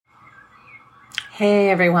Hey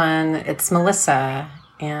everyone, it's Melissa,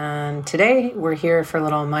 and today we're here for a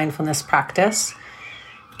little mindfulness practice.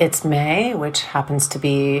 It's May, which happens to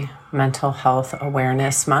be Mental Health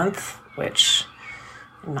Awareness Month, which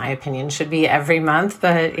in my opinion should be every month,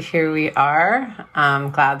 but here we are.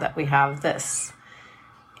 I'm glad that we have this.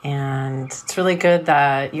 And it's really good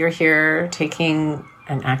that you're here taking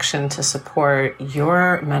an action to support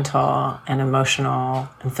your mental and emotional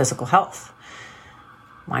and physical health.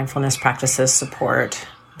 Mindfulness practices support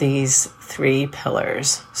these three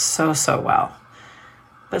pillars so well.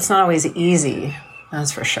 But it's not always easy,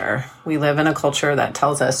 that's for sure. We live in a culture that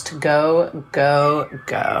tells us to go, go,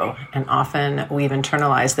 go. And often we've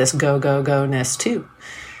internalized this go, go, go-ness too.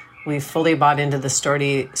 We've fully bought into the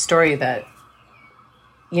story that,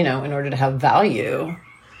 in order to have value,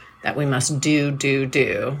 that we must do.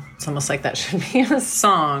 It's almost like that should be a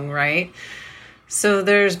song, right? So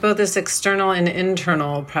there's both this external and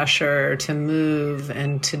internal pressure to move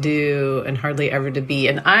and to do and hardly ever to be.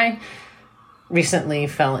 And I recently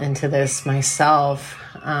fell into this myself.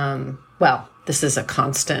 This is a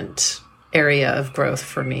constant area of growth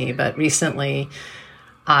for me, but recently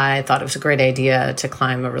I thought it was a great idea to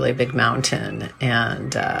climb a really big mountain,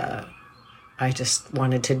 and I just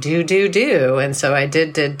wanted to do. And so I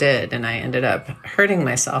did. And I ended up hurting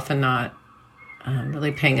myself and not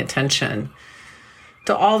really paying attention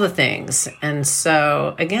to all the things. And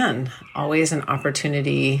so again, always an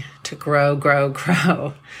opportunity to grow.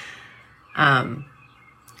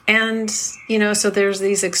 So there's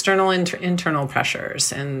these external internal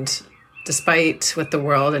pressures. And despite what the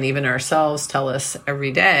world and even ourselves tell us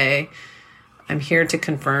every day, I'm here to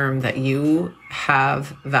confirm that you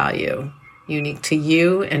have value, unique to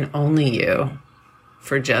you and only you,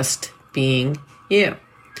 for just being you.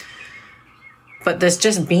 But this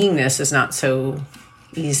just beingness is not so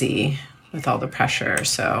easy with all the pressure.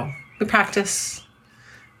 So we practice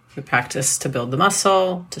to build the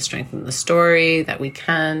muscle, to strengthen the story that we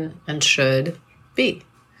can and should be.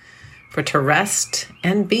 For to rest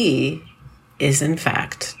and be is in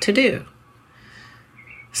fact to do.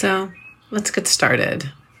 So let's get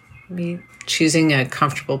started. Be choosing a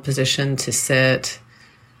comfortable position to sit.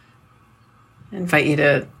 I invite you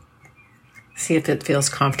to see if it feels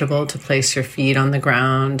comfortable to place your feet on the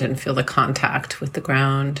ground and feel the contact with the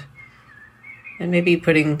ground. And maybe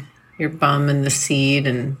putting your bum in the seat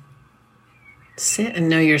and sit and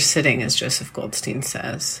know you're sitting, as Joseph Goldstein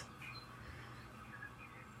says.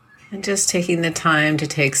 And just taking the time to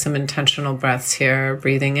take some intentional breaths here,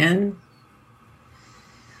 breathing in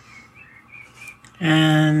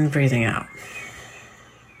and breathing out.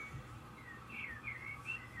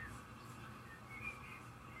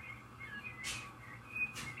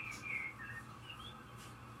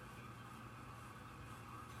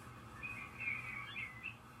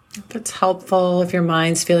 If it's helpful, if your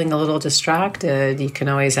mind's feeling a little distracted, you can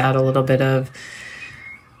always add a little bit of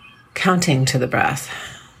counting to the breath.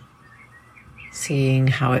 Seeing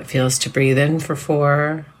how it feels to breathe in for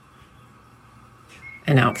 4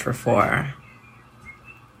 and out for 4.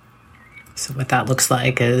 So what that looks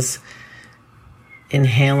like is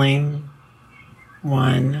inhaling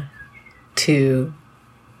 1, 2,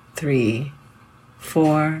 3,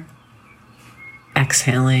 4.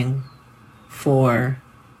 Exhaling 4,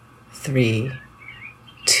 3,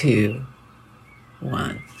 2,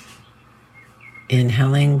 1.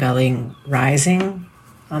 Inhaling, belly rising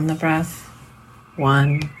on the breath.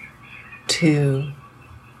 1, 2,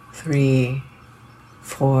 3,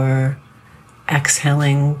 4.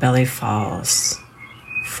 Exhaling, belly falls.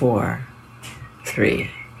 4, 3,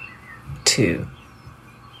 2,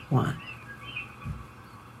 1.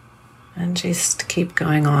 And just keep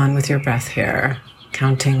going on with your breath here,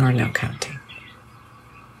 counting or no counting.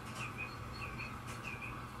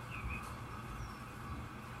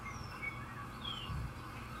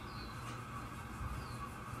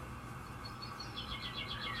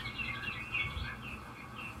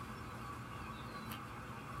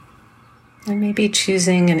 And maybe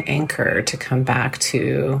choosing an anchor to come back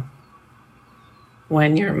to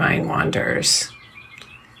when your mind wanders.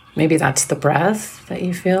 Maybe that's the breath that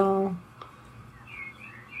you feel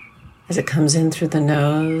as it comes in through the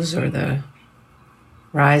nose, or the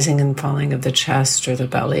rising and falling of the chest or the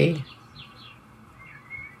belly.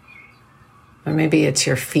 Or maybe it's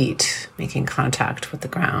your feet making contact with the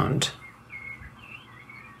ground,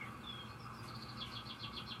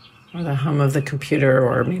 or the hum of the computer,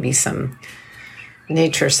 or maybe some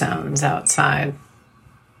nature sounds outside.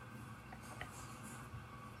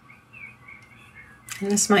 And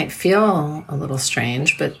this might feel a little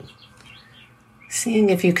strange, but seeing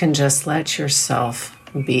if you can just let yourself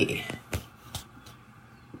be.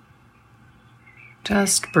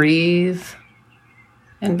 Just breathe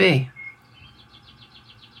and be.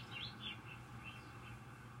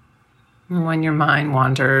 And when your mind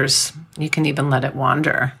wanders, you can even let it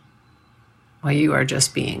wander while you are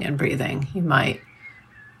just being and breathing. You might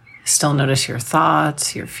still notice your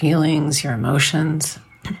thoughts, your feelings, your emotions.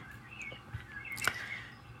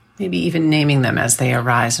 Maybe even naming them as they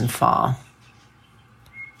arise and fall.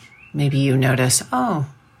 Maybe you notice,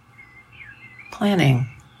 planning.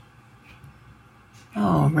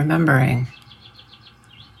 Remembering.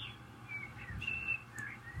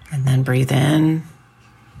 And then breathe in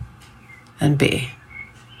and be.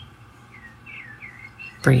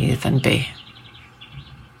 Breathe and be.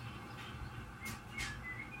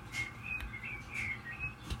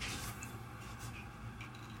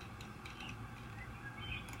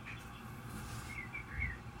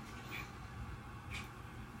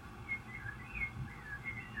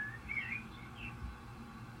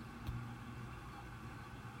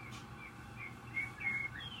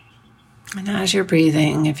 And as you're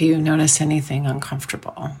breathing, if you notice anything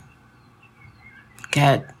uncomfortable,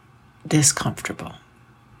 get discomfortable.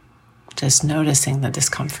 Just noticing the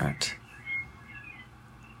discomfort.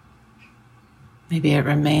 Maybe it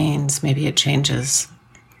remains, maybe it changes.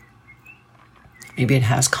 Maybe it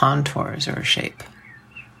has contours or a shape.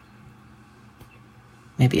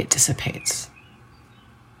 Maybe it dissipates.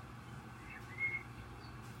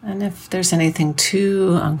 And if there's anything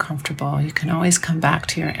too uncomfortable, you can always come back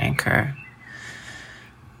to your anchor.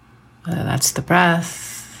 Whether that's the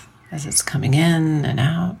breath as it's coming in and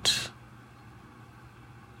out,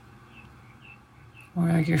 or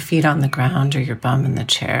your feet on the ground, or your bum in the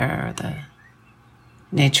chair, or the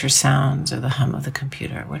nature sounds, or the hum of the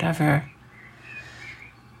computer, whatever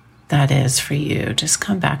that is for you, just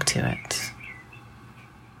come back to it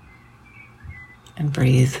and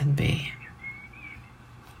breathe and be.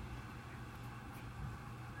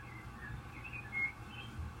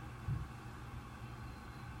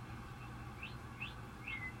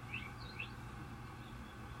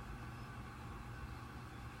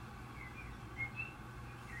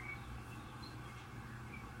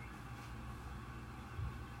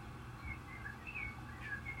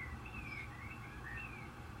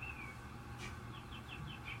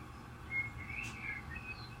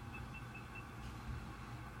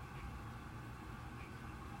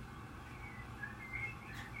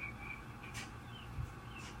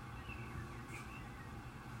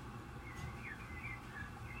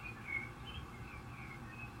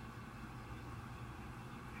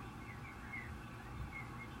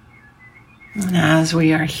 And as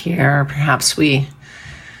we are here, perhaps we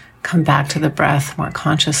come back to the breath more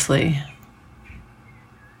consciously.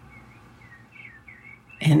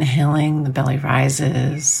 Inhaling, the belly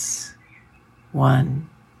rises. 1,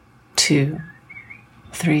 2,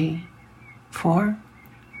 3, 4.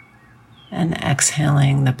 And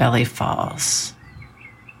exhaling, the belly falls.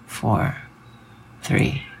 4,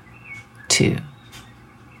 3, 2,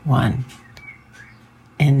 1.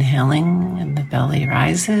 Inhaling and the belly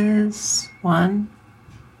rises. 1,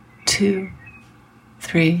 2,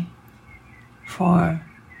 3, 4.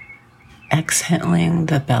 Exhaling,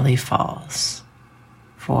 the belly falls.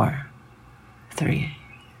 4, 3,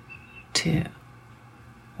 2,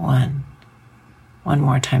 1. One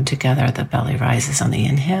more time together. The belly rises on the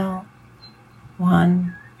inhale.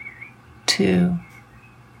 1, 2,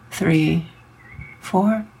 3,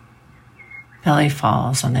 4. Belly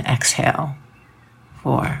falls on the exhale.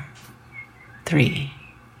 4, 3,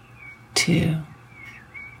 2,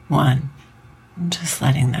 1. And just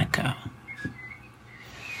letting that go.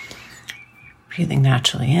 Breathing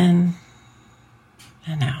naturally in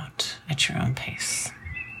and out at your own pace.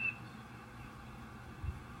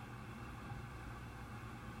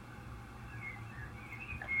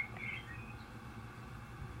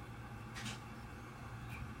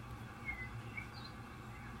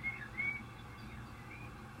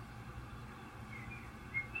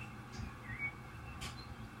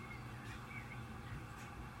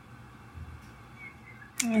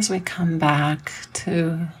 As we come back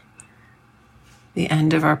to the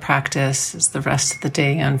end of our practice, as the rest of the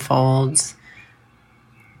day unfolds,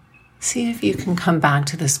 see if you can come back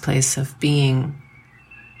to this place of being,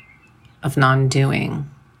 of non-doing,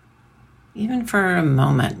 even for a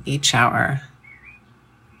moment each hour.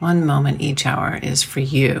 1 moment each hour is for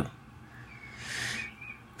you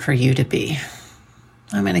to be.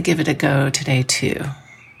 I'm going to give it a go today too.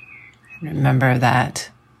 Remember that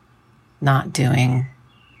not doing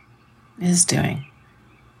is doing.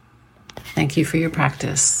 Thank you for your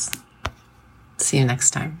practice. See you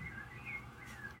next time.